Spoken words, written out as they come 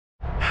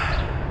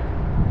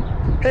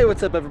Hey,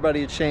 what's up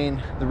everybody? It's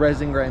Shane, the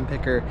resin grind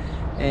picker,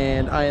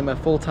 and I am a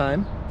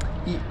full-time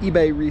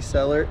eBay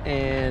reseller,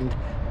 and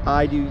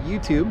I do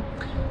YouTube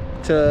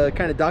to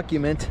kind of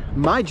document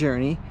my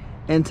journey.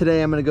 And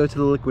today I'm going to go to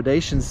the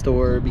liquidation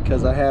store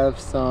because I have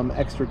some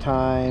extra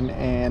time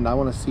and I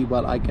want to see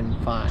what I can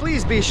find.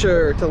 Please be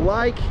sure to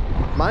like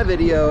my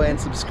video and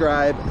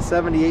subscribe.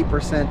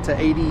 78% to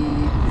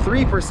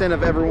 83%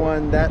 of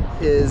everyone that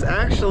is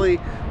actually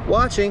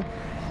watching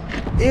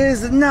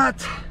is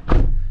not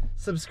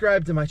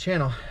subscribe to my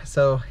channel,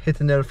 so hit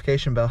the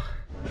notification bell.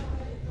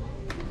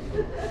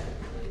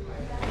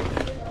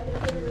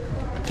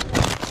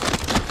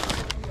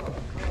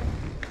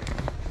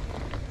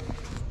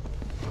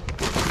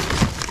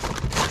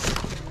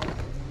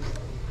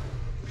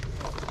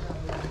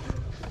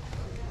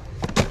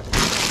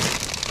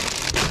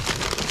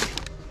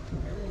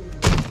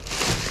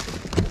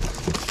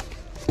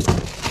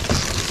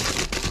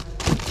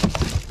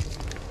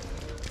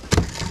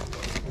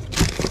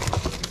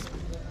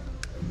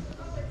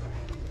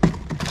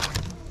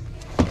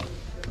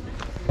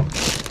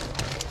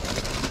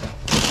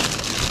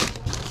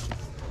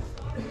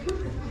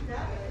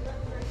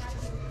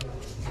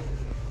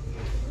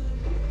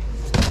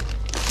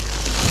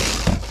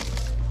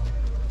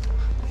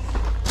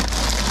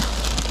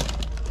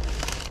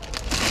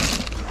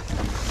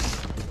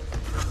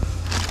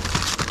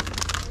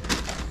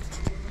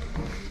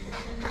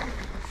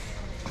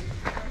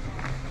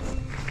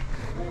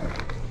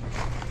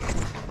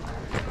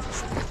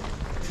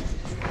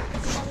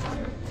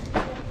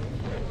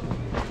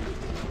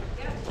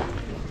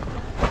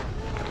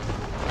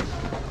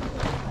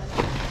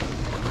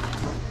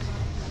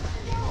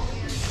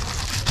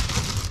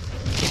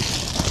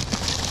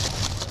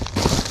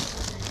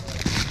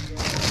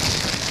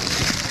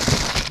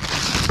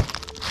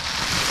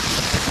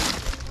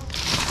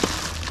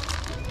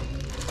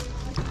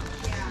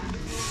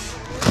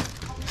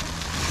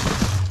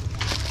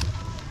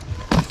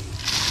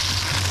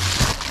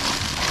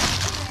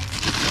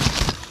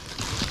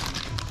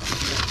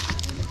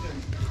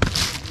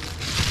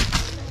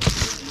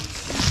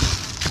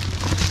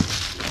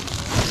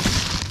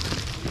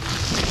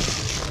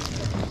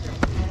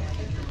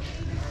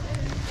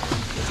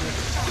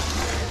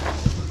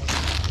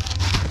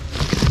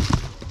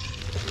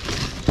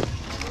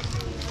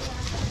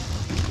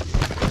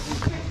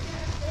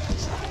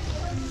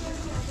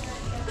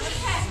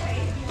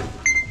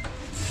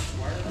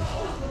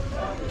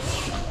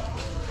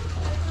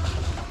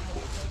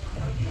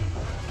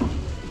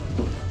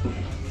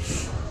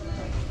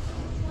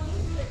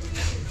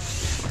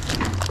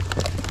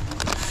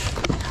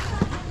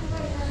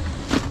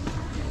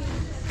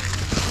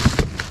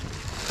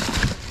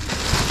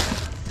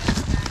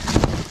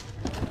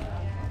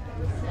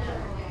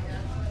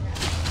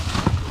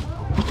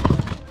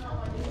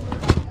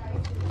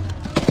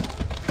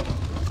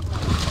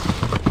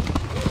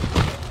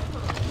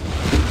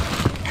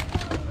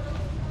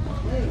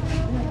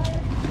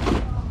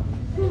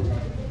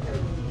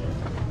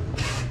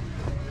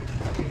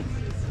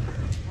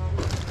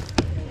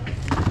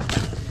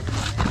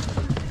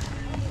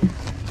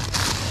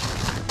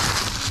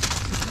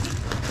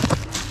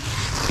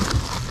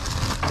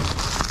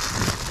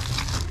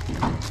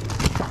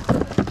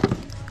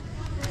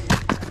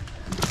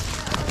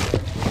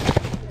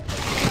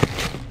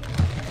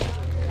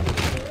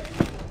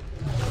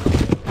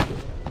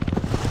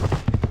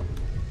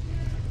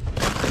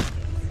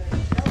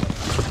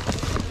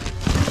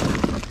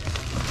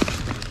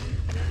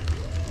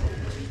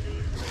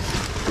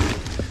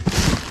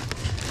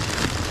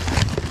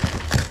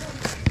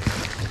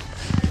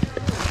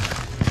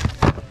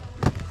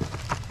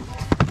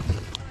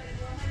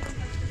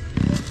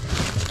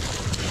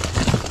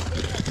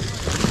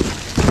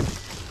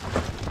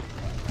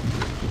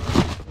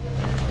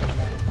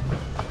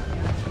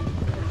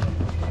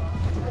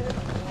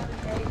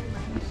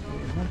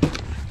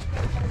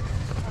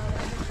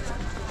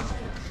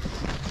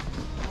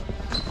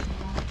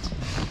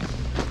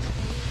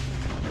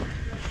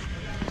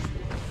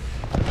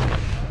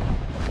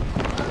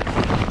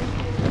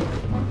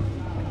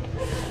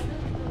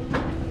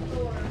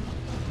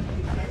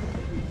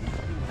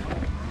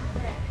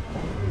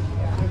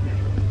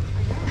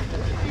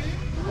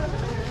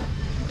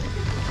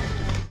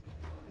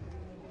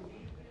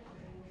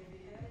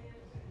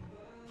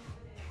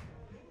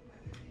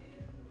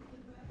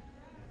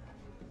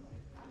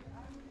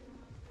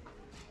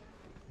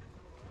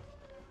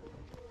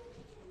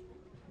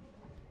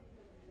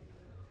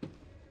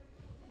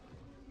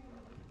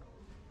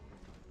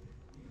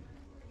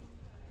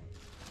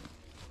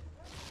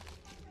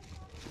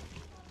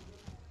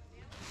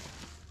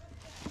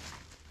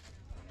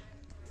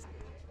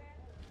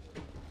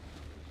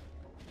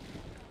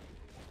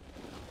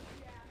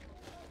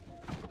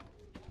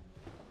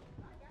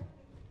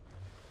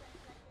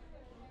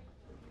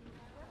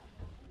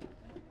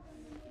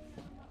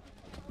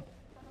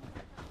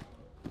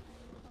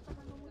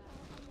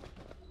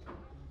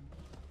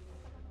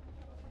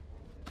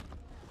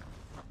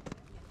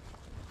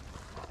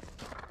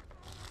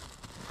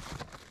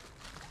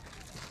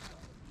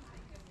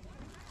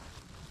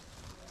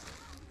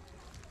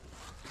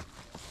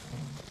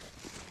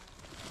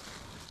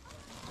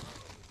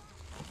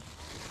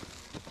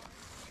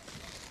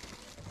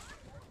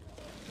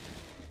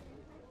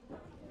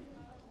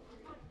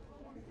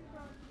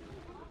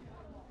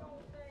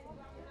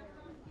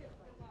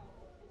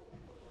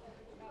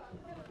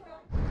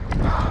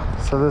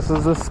 So this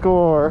is the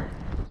score.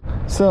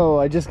 So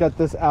I just got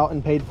this out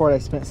and paid for it. I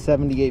spent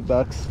 78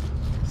 bucks.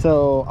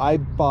 So I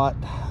bought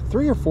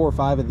 3 or 4 or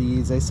 5 of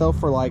these. They sell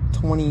for like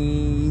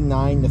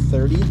 29 to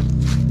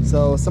 30.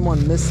 So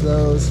someone missed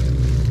those.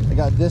 I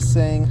got this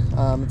thing.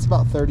 It's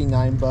about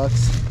 39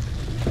 bucks.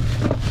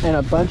 And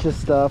a bunch of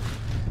stuff.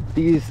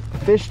 These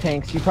fish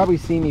tanks, you probably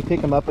see me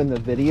pick them up in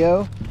the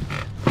video.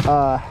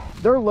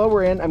 They're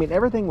lower end. I mean,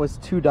 everything was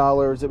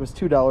 $2. It was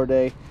 $2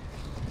 day.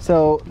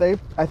 So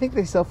I think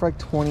they sell for like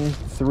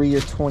 23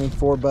 or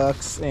 24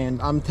 bucks, and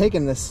I'm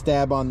taking the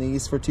stab on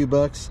these for 2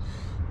 bucks.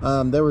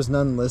 There was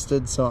none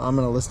listed, so I'm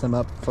gonna list them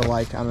up for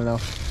like, I don't know,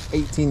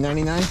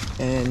 $18.99,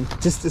 and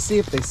just to see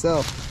if they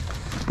sell.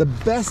 The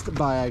best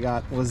buy I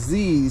got was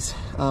these.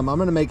 I'm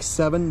gonna make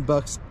 7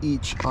 bucks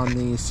each on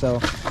these,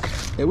 so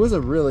it was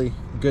a really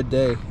good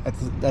day at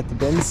the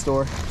bin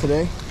store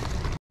today.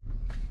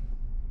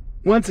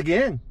 Once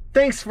again,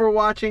 thanks for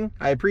watching.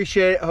 I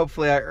appreciate it.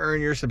 Hopefully I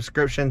earn your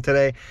subscription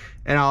today,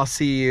 and I'll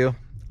see you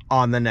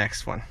on the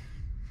next one.